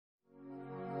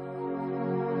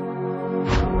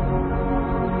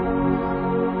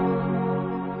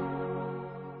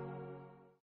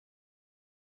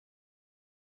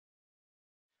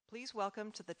Please welcome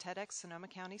to the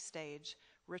TEDxSonomaCounty stage,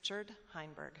 Richard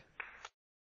Heinberg.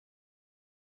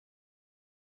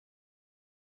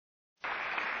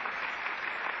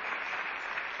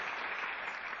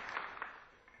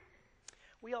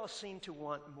 We all seem to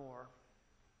want more.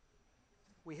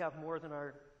 We have more than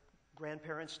our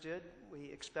grandparents did.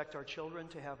 We expect our children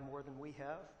to have more than we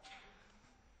have.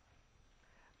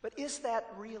 But is that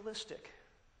realistic?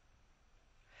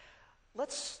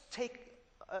 Let's take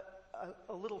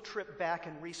a little trip back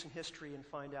in recent history and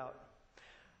find out.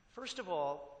 First of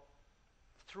all,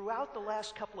 throughout the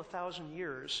last couple of thousand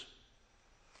years,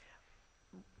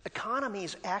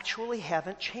 economies actually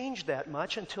haven't changed that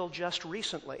much until just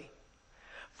recently.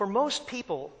 For most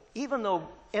people, even though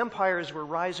empires were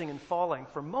rising and falling,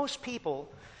 for most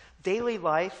people, daily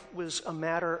life was a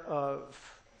matter of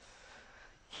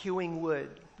hewing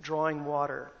wood, drawing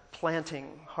water,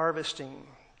 planting, harvesting,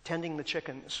 tending the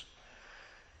chickens.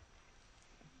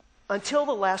 Until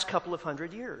the last couple of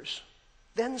hundred years.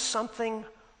 Then something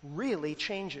really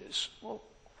changes. Well,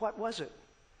 what was it?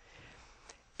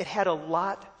 It had a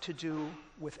lot to do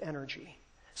with energy.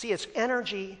 See, it's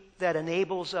energy that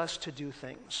enables us to do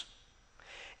things.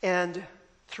 And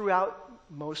throughout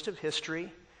most of history,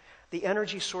 the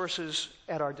energy sources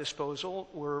at our disposal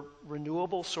were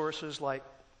renewable sources like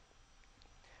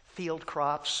field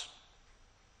crops,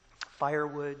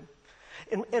 firewood,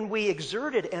 and we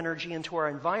exerted energy into our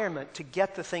environment to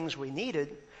get the things we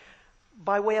needed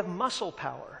by way of muscle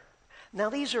power. Now,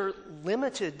 these are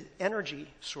limited energy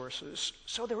sources,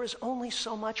 so there was only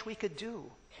so much we could do.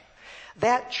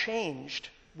 That changed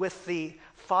with the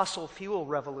fossil fuel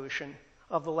revolution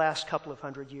of the last couple of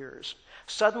hundred years.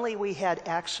 Suddenly, we had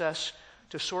access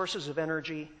to sources of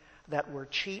energy that were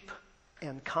cheap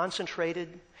and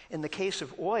concentrated. In the case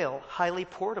of oil, highly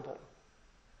portable.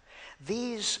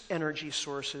 These energy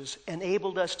sources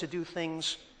enabled us to do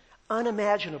things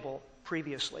unimaginable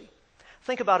previously.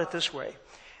 Think about it this way.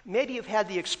 Maybe you've had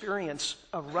the experience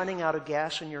of running out of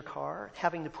gas in your car,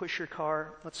 having to push your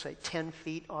car, let's say, 10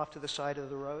 feet off to the side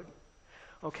of the road.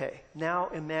 Okay, now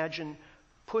imagine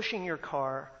pushing your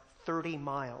car 30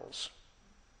 miles.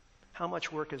 How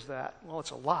much work is that? Well,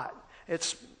 it's a lot.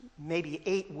 It's maybe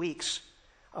 8 weeks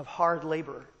of hard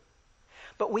labor.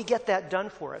 But we get that done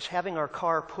for us, having our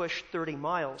car pushed 30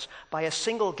 miles by a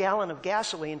single gallon of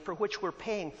gasoline for which we're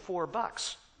paying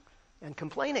 $4 and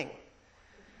complaining.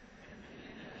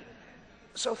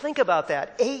 So think about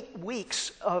that. 8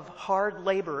 weeks of hard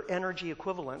labor energy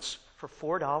equivalents for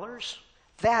 $4.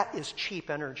 That is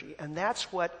cheap energy. And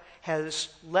that's what has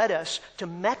led us to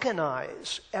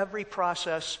mechanize every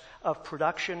process of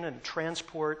production and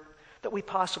transport that we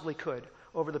possibly could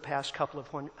over the past couple of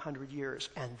hundred years.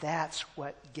 And that's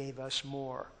what gave us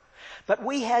more. But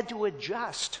we had to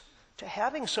adjust to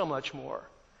having so much more.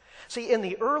 See, in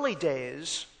the early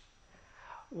days,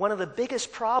 one of the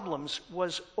biggest problems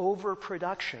was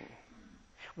overproduction.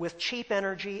 With cheap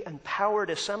energy and powered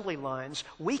assembly lines,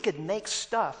 we could make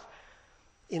stuff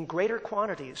in greater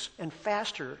quantities and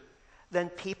faster than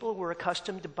people were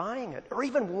accustomed to buying it or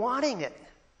even wanting it.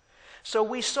 So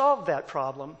we solved that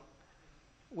problem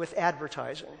with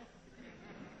advertising.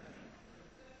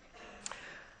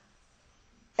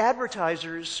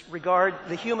 Advertisers regard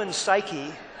the human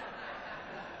psyche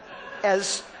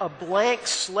as a blank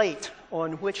slate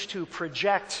on which to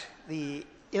project the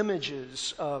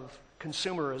images of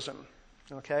consumerism,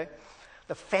 okay?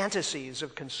 The fantasies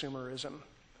of consumerism.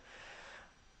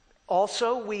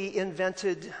 Also, we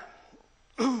invented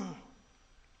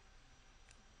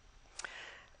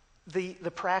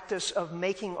the practice of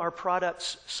making our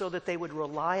products so that they would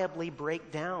reliably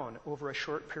break down over a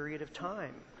short period of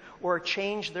time or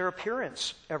change their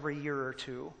appearance every year or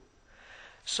two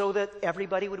so that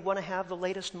everybody would want to have the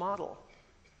latest model.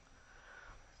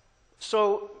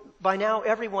 So by now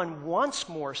everyone wants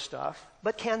more stuff,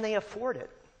 but can they afford it?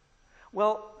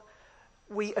 Well,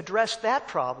 we addressed that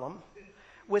problem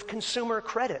with consumer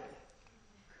credit.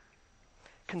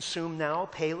 Consume now,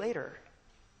 pay later.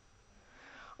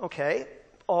 Okay,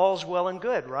 all's well and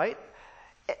good, right?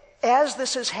 As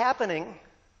this is happening,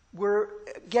 we're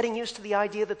getting used to the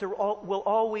idea that there will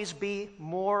always be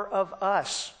more of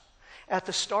us. At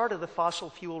the start of the fossil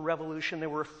fuel revolution, there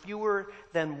were fewer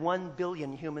than 1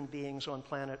 billion human beings on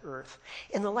planet Earth.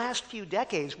 In the last few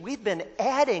decades, we've been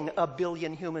adding 1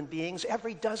 billion human beings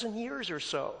every dozen years or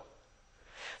so.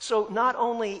 So not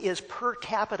only is per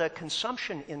capita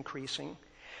consumption increasing,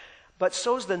 but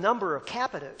so's the number of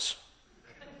capitas.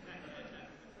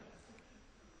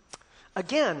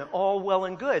 Again, all well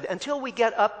and good, until we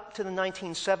get up to the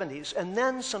 1970s, and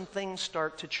then some things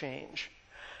start to change.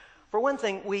 For one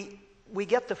thing, we we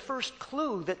get the first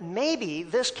clue that maybe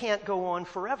this can't go on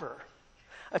forever.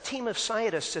 A team of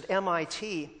scientists at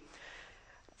MIT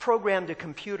programmed a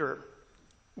computer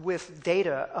with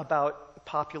data about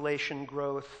population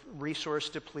growth, resource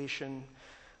depletion,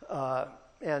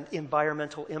 and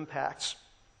environmental impacts.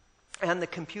 And the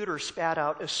computer spat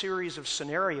out a series of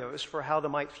scenarios for how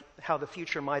the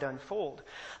future might unfold.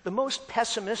 The most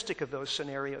pessimistic of those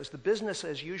scenarios, the business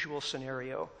as usual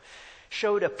scenario,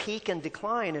 showed a peak and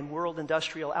decline in world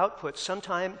industrial output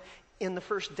sometime in the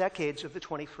first decades of the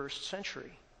 21st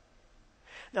century.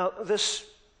 Now, this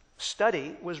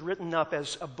study was written up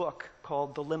as a book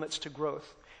called The Limits to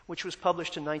Growth, which was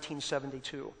published in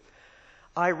 1972.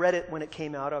 I read it when it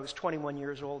came out. I was 21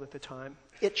 years old at the time.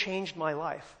 It changed my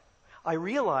life. I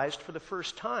realized for the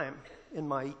first time in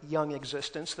my young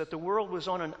existence that the world was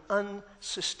on an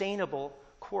unsustainable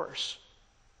course.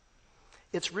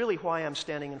 It's really why I'm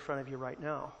standing in front of you right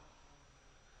now.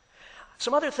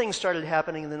 Some other things started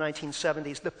happening in the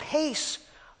 1970s. The pace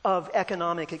of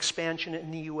economic expansion in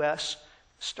the U.S.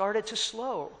 started to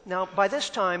slow. Now, by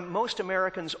this time, most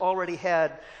Americans already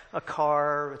had a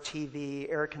car, a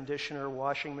TV, air conditioner,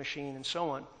 washing machine, and so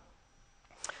on.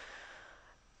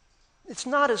 It's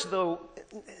not as though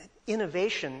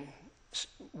innovation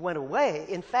went away.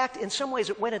 In fact, in some ways,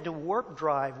 it went into warp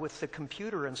drive with the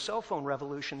computer and cell phone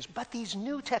revolutions. But these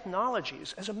new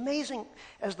technologies, as amazing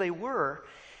as they were,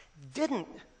 didn't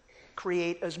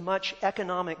create as much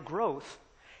economic growth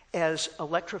as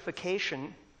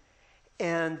electrification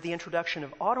and the introduction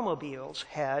of automobiles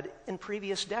had in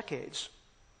previous decades.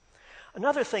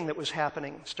 Another thing that was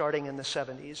happening starting in the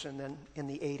 70s and then in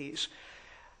the 80s,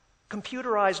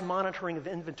 computerized monitoring of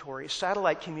inventory,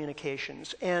 satellite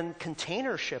communications, and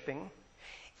container shipping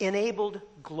enabled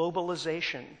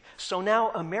globalization. So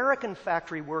now American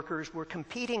factory workers were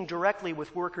competing directly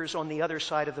with workers on the other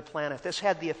side of the planet. This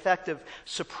had the effect of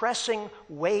suppressing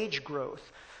wage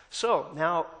growth. So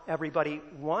now everybody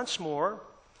wants more,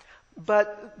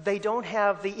 but they don't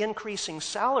have the increasing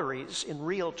salaries in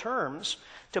real terms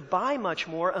to buy much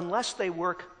more unless they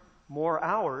work more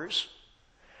hours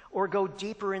or go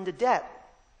deeper into debt.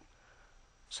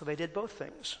 So they did both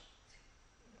things.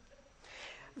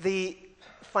 The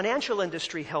financial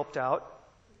industry helped out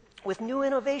with new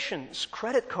innovations,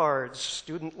 credit cards,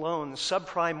 student loans,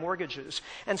 subprime mortgages.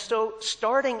 And so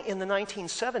starting in the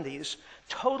 1970s,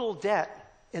 total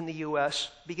debt in the U.S.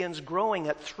 begins growing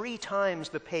at 3 times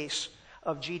the pace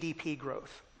of GDP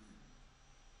growth.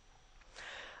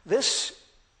 This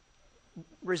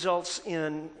results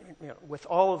in, with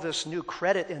all of this new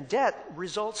credit and debt,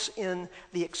 results in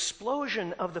the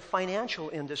explosion of the financial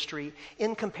industry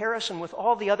in comparison with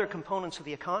all the other components of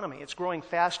the economy. It's growing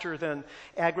faster than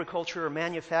agriculture or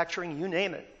manufacturing, you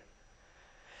name it.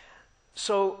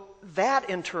 So that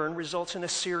in turn results in a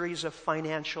series of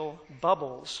financial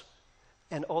bubbles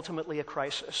and ultimately a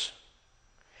crisis.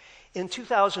 In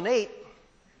 2008,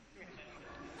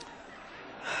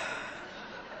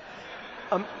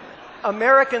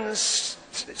 Americans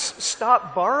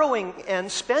stopped borrowing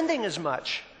and spending as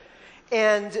much.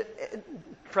 And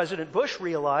President Bush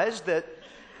realized that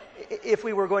if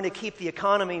we were going to keep the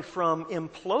economy from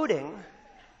imploding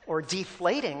or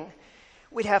deflating,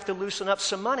 we'd have to loosen up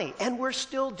some money. And we're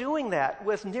still doing that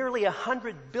with nearly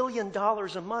 $100 billion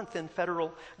a month in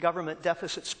federal government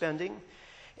deficit spending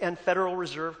and Federal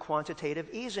Reserve quantitative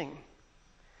easing.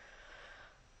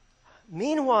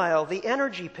 Meanwhile, the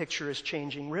energy picture is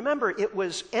changing. Remember, it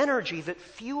was energy that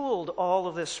fueled all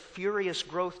of this furious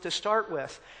growth to start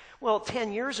with. Well,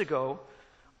 10 years ago,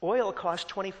 oil cost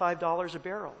 $25 a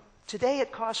barrel. Today,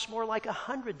 it costs more like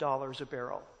 $100 a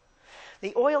barrel.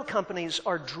 The oil companies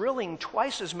are drilling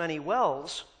twice as many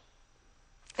wells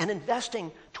and investing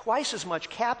twice as much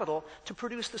capital to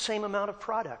produce the same amount of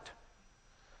product.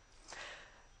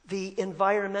 The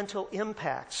environmental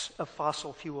impacts of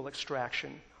fossil fuel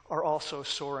extraction are also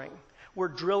soaring. We're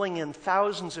drilling in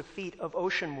thousands of feet of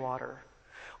ocean water,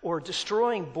 or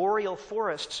destroying boreal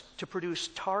forests to produce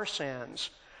tar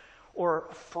sands, or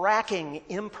fracking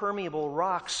impermeable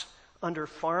rocks under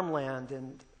farmland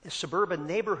and suburban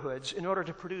neighborhoods in order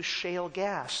to produce shale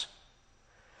gas.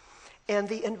 And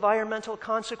the environmental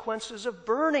consequences of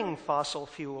burning fossil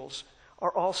fuels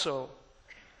are also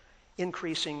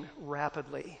increasing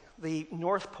rapidly. The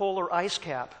North Polar ice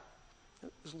cap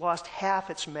has lost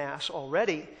half its mass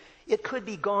already. It could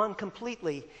be gone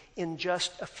completely in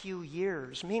just a few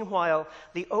years. Meanwhile,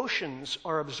 the oceans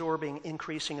are absorbing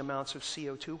increasing amounts of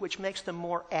CO2, which makes them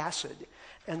more acid,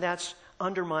 and that's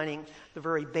undermining the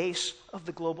very base of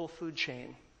the global food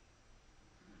chain.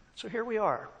 So here we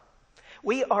are.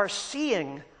 We are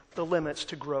seeing the limits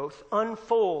to growth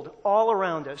unfold all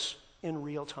around us in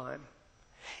real time.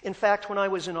 In fact, when I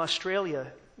was in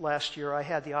Australia last year, I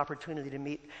had the opportunity to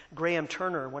meet Graham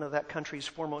Turner, one of that country's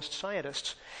foremost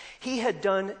scientists. He had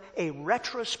done a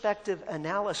retrospective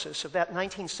analysis of that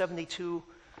 1972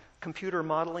 computer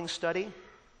modeling study,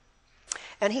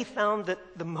 and he found that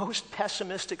the most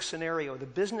pessimistic scenario, the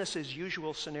business as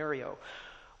usual scenario,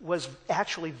 was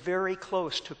actually very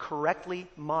close to correctly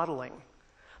modeling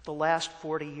the last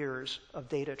 40 years of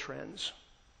data trends.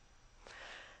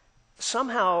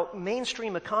 Somehow,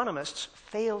 mainstream economists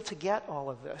fail to get all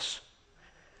of this.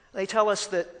 They tell us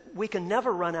that we can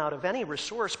never run out of any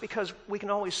resource because we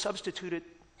can always substitute it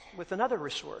with another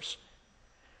resource.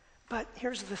 But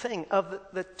here's the thing, of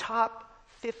the top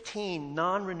 15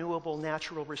 non-renewable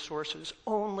natural resources,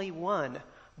 only one,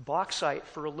 bauxite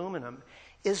for aluminum,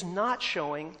 is not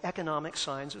showing economic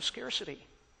signs of scarcity.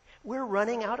 We're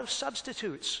running out of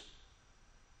substitutes.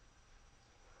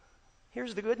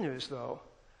 Here's the good news, though.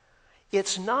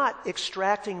 It's not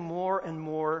extracting more and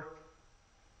more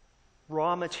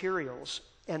raw materials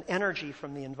and energy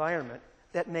from the environment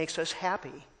that makes us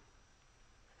happy.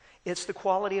 It's the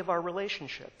quality of our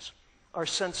relationships, our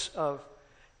sense of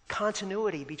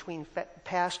continuity between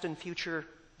past and future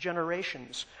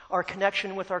generations, our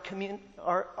connection with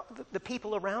the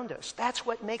people around us. That's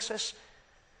what makes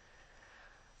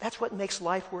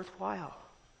life worthwhile.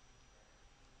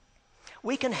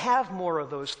 We can have more of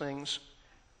those things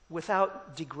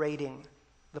without degrading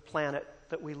the planet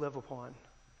that we live upon.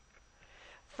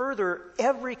 Further,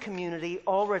 every community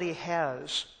already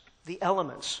has the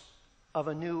elements of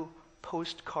a new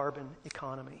post-carbon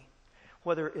economy,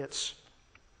 whether it's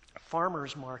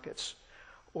farmers markets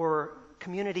or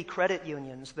community credit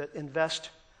unions that invest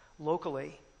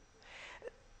locally.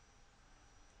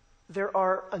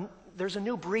 There's a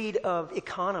new breed of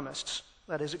economists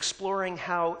that is exploring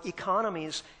how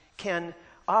economies can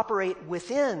operate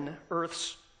within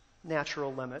Earth's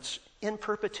natural limits in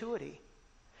perpetuity.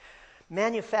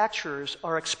 Manufacturers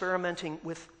are experimenting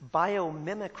with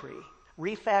biomimicry,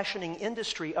 refashioning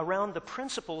industry around the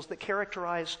principles that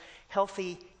characterize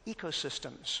healthy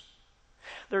ecosystems.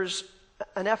 There's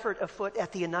an effort afoot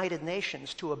at the United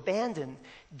Nations to abandon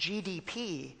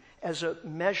GDP as a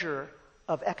measure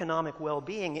of economic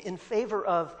well-being in favor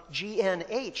of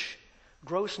GNH,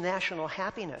 gross national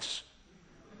happiness.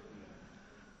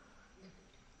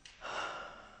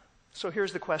 So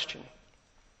here's the question.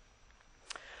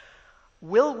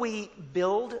 Will we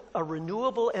build a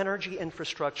renewable energy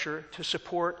infrastructure to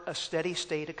support a steady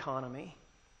state economy?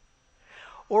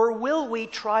 Or will we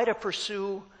try to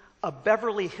pursue a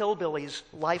Beverly Hillbillies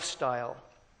lifestyle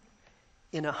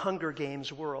in a Hunger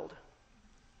Games world?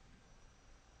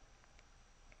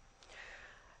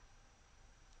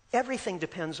 Everything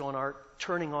depends on our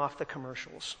turning off the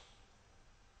commercials.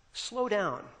 Slow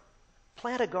down.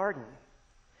 Plant a garden.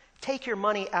 Take your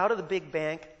money out of the big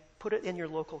bank, put it in your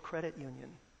local credit union.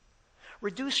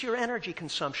 Reduce your energy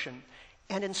consumption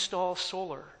and install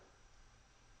solar.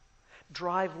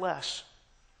 Drive less,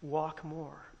 walk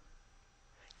more.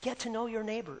 Get to know your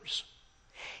neighbors.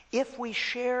 If we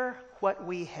share what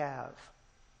we have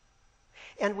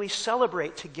and we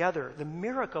celebrate together the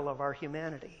miracle of our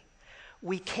humanity,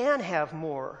 we can have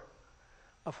more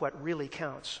of what really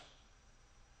counts.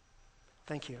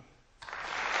 Thank you.